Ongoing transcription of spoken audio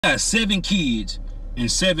got 7 kids and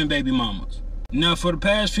 7 baby mamas. Now, for the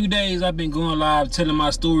past few days, I've been going live telling my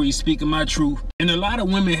story, speaking my truth. And a lot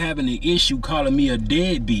of women having an issue calling me a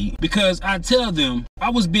deadbeat because I tell them I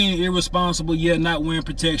was being irresponsible, yeah, not wearing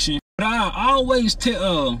protection. But I always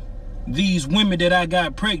tell these women that I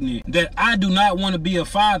got pregnant that I do not want to be a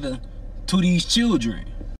father to these children.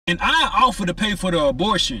 And I offer to pay for the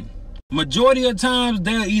abortion. Majority of times,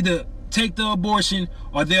 they'll either take the abortion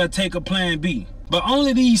or they'll take a plan B. But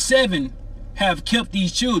only these 7 have kept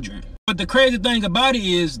these children. But the crazy thing about it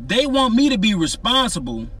is they want me to be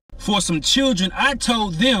responsible for some children I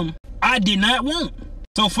told them I did not want.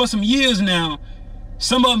 So for some years now,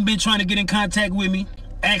 some of them been trying to get in contact with me,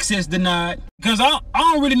 access denied. Because I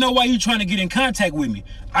don't really know why you trying to get in contact with me.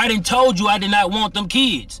 I done told you I did not want them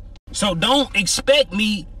kids. So don't expect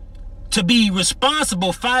me to be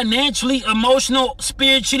responsible financially, emotional,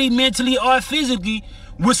 spiritually, mentally, or physically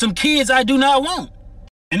with some kids I do not want.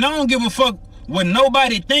 And I don't give a fuck what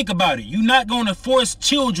nobody think about it. You're not gonna force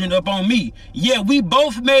children up on me. Yeah, we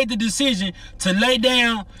both made the decision to lay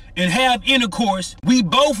down and have intercourse. We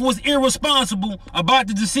both was irresponsible about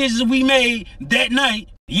the decisions we made that night.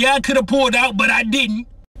 Yeah, I could have pulled out, but I didn't.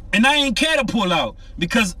 And I ain't care to pull out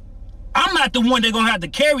because I'm not the one that's gonna have to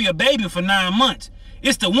carry a baby for 9 months.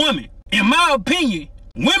 It's the woman. In my opinion,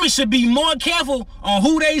 women should be more careful on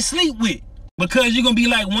who they sleep with. Because you're going to be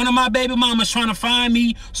like one of my baby mamas trying to find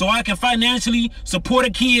me so I can financially support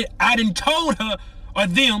a kid I done told her or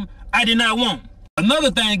them I did not want.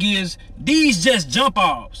 Another thing is, these just jump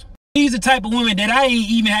offs. These are the type of women that I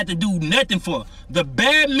ain't even had to do nothing for. The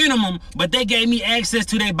bare minimum, but they gave me access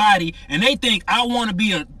to their body and they think I want to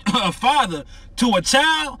be a father to a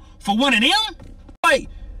child for one of them? Like,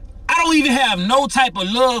 I don't even have no type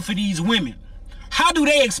of love for these women. How do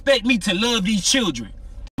they expect me to love these children?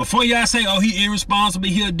 Before y'all say, oh, he irresponsible,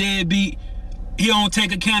 he a deadbeat, he don't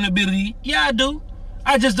take accountability. Yeah, I do.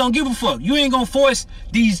 I just don't give a fuck. You ain't gonna force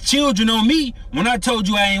these children on me when I told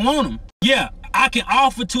you I ain't want them. Yeah, I can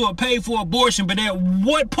offer to pay for abortion, but at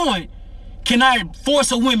what point can I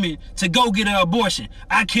force a woman to go get an abortion?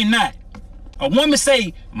 I cannot. A woman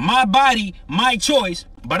say, my body, my choice,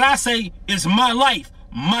 but I say, it's my life,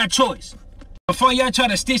 my choice. Before y'all try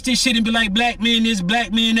to stitch this shit and be like, black men this,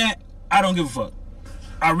 black men that, I don't give a fuck.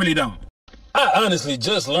 I really don't. I honestly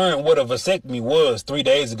just learned what a vasectomy was 3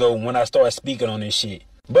 days ago when I started speaking on this shit.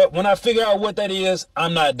 But when I figure out what that is,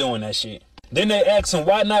 I'm not doing that shit. Then they asking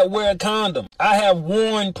why not wear a condom. I have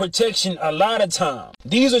worn protection a lot of times.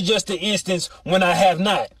 These are just the instance when I have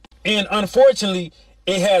not. And unfortunately,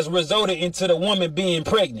 it has resulted into the woman being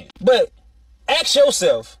pregnant. But ask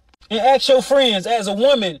yourself and ask your friends as a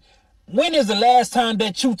woman, when is the last time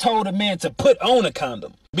that you told a man to put on a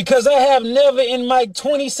condom? Because I have never in my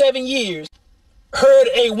 27 years heard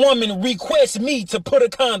a woman request me to put a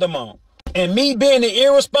condom on. And me being an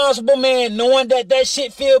irresponsible man, knowing that that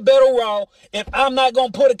shit feel better raw, if I'm not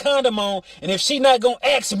going to put a condom on, and if she not going to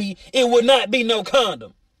ask me, it would not be no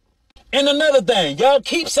condom. And another thing, y'all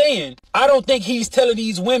keep saying, I don't think he's telling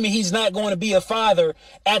these women he's not going to be a father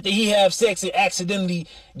after he have sex and accidentally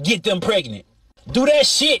get them pregnant. Do that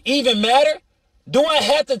shit even matter? Do I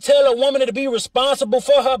have to tell a woman to be responsible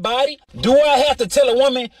for her body? Do I have to tell a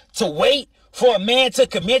woman to wait for a man to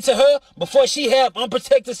commit to her before she have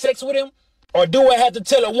unprotected sex with him? Or do I have to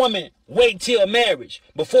tell a woman wait till marriage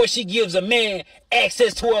before she gives a man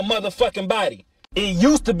access to her motherfucking body? It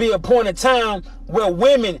used to be a point in time where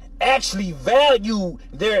women actually valued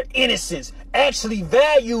their innocence, actually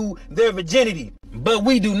valued their virginity. But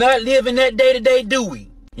we do not live in that day-to-day, do we?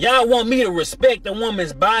 Y'all want me to respect a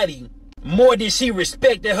woman's body more than she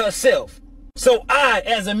respected herself. So I,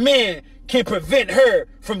 as a man, can prevent her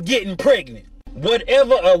from getting pregnant.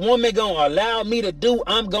 Whatever a woman gonna allow me to do,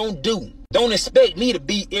 I'm gonna do. Don't expect me to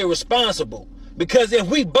be irresponsible. Because if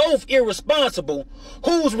we both irresponsible,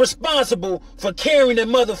 who's responsible for carrying the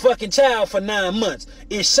motherfucking child for 9 months?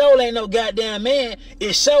 It sure ain't no goddamn man.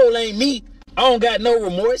 It sure ain't me. I don't got no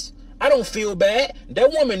remorse. I don't feel bad.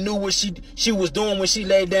 That woman knew what she was doing when she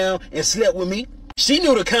laid down and slept with me. She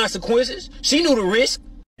knew the consequences. She knew the risk.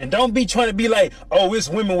 And don't be trying to be like, oh, it's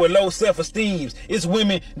women with low self-esteem. It's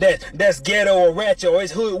women that's ghetto or ratchet, or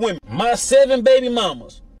it's hood women. My 7 baby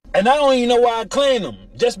mamas. And I don't even know why I claim them.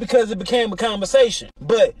 Just because it became a conversation.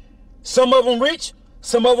 But some of them rich,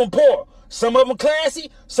 some of them poor. Some of them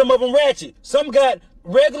classy, some of them ratchet. Some got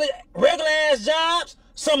regular ass jobs.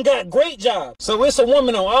 Some got great jobs. So it's a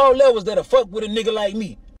woman on all levels that'll fuck with a nigga like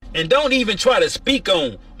me. And don't even try to speak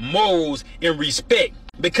on morals and respect.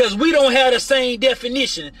 Because we don't have the same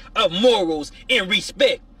definition of morals and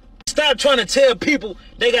respect. Stop trying to tell people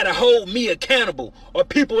they gotta hold me accountable or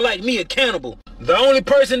people like me accountable. The only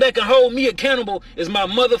person that can hold me accountable is my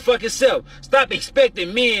motherfucking self. Stop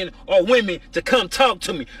expecting men or women to come talk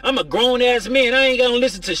to me. I'm a grown ass man. I ain't gonna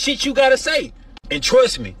listen to shit you gotta say. And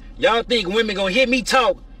trust me, y'all think women gonna hear me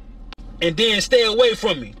talk and then stay away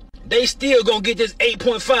from me. They still gonna get this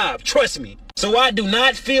 8.5, trust me. So I do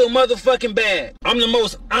not feel motherfucking bad. I'm the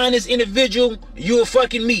most honest individual you'll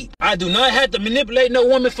fucking meet. I do not have to manipulate no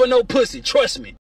woman for no pussy, trust me.